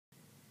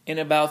in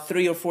about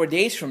 3 or 4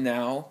 days from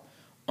now,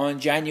 on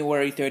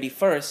January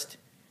 31st,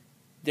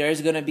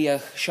 there's going to be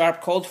a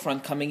sharp cold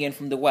front coming in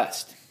from the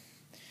west.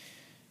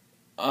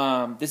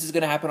 This is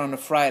going to happen on a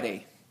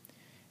Friday.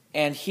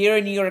 And here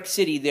in New York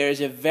City,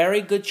 there's a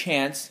very good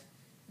chance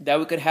that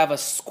we could have a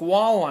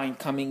squall line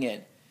coming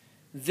in.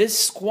 This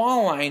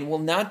squall line will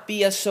not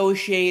be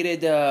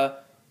associated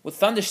with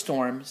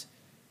thunderstorms,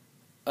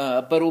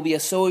 but will be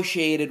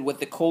associated with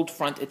the cold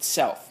front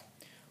itself.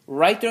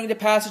 Right during the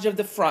passage of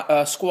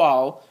the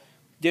squall,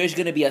 there's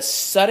going to be a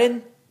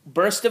sudden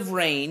burst of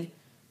rain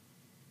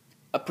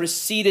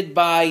preceded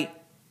by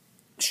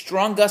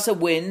strong gusts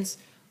of winds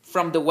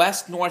from the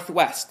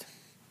west-northwest.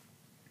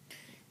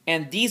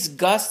 And these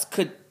gusts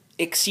could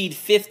exceed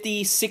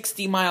 50,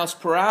 60 miles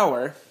per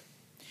hour,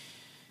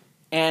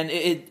 and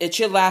it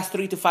should last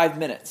 3 to 5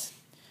 minutes.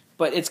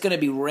 But it's going to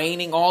be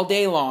raining all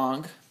day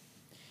long,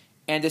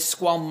 and the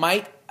squall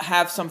might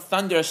have some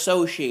thunder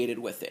associated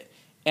with it.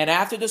 And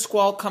after the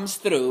squall comes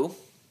through,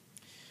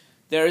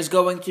 there is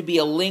going to be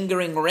a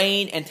lingering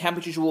rain, and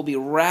temperatures will be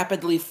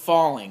rapidly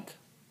falling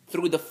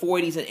through the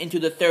 40s and into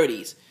the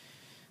 30s.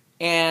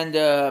 And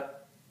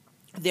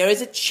there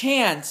is a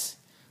chance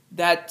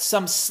that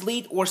some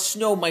sleet or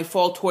snow might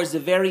fall towards the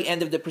very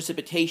end of the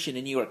precipitation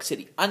in New York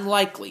City.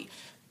 Unlikely.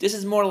 This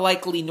is more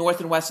likely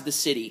north and west of the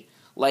city,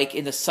 like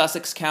in the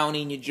Sussex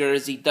County, New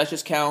Jersey,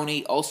 Dutchess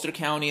County, Ulster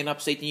County in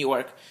upstate New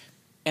York,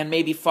 and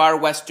maybe far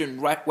western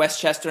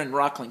Westchester and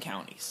Rockland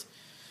counties.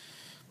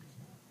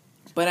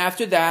 But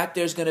after that,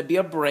 there's going to be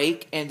a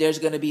break, and there's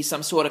going to be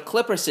some sort of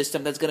clipper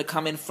system that's going to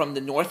come in from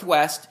the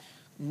northwest,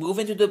 move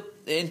into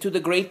the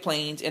Great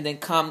Plains, and then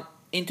come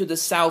into the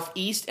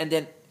southeast, and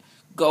then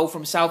go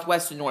from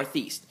southwest to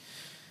northeast.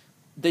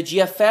 The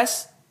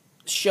GFS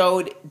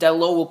showed that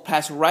low will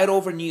pass right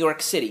over New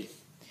York City,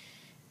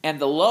 and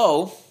the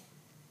low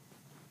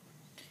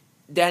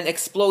then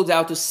explodes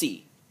out to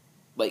sea.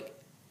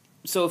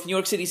 So if New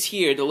York City's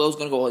here, the low's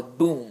going to go like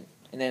boom,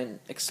 and then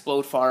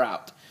explode far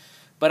out.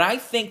 But I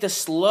think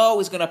the low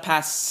is going to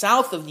pass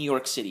south of New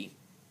York City,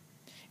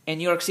 and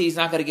New York City's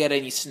not going to get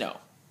any snow.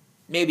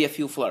 Maybe a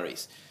few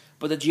flurries.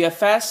 But the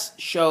GFS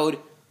showed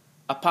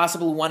a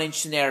possible 1-inch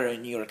scenario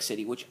in New York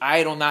City, which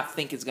I do not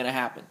think is going to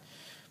happen.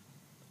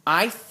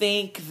 I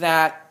think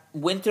that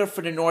winter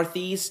for the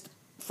Northeast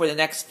for the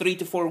next 3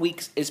 to 4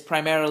 weeks is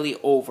primarily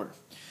over.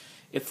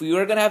 If we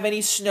were going to have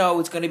any snow,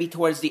 it's going to be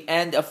towards the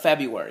end of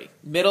February.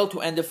 Middle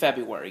to end of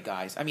February,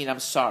 guys. I mean, I'm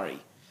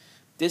sorry.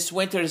 This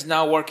winter is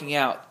not working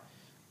out.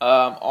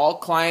 All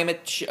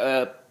climate,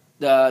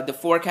 the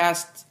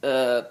forecast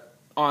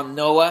on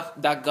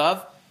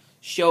NOAA.gov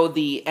show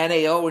the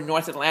NAO, or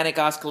North Atlantic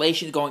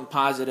Oscillation, going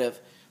positive,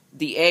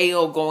 the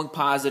AO going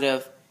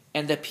positive,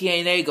 and the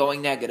PNA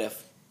going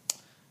negative.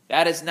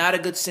 That is not a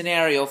good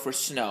scenario for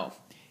snow.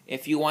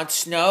 If you want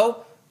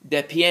snow,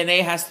 the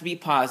PNA has to be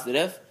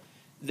positive.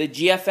 The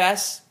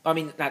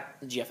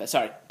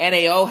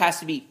NAO has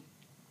to be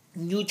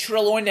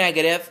neutral or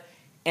negative,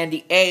 and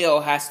the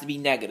AO has to be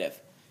negative.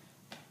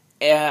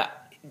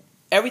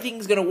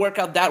 Everything's going to work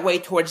out that way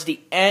towards the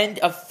end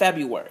of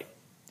February.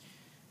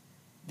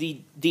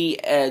 The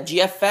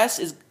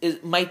GFS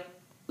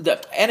the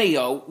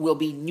NAO will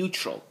be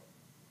neutral,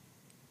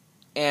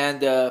 and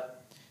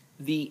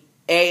the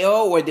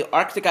AO, or the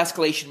Arctic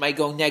Oscillation, might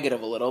go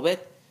negative a little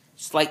bit,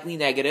 slightly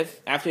negative,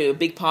 after a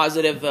big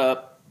positive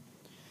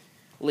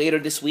later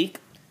this week.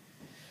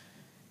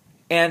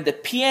 And the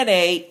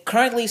PNA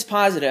currently is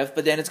positive,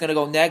 but then it's going to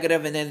go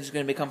negative, and then it's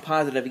going to become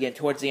positive again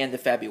towards the end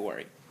of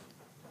February.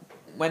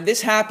 When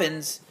this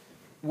happens,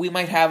 we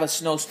might have a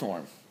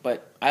snowstorm,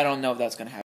 but I don't know if that's going to happen.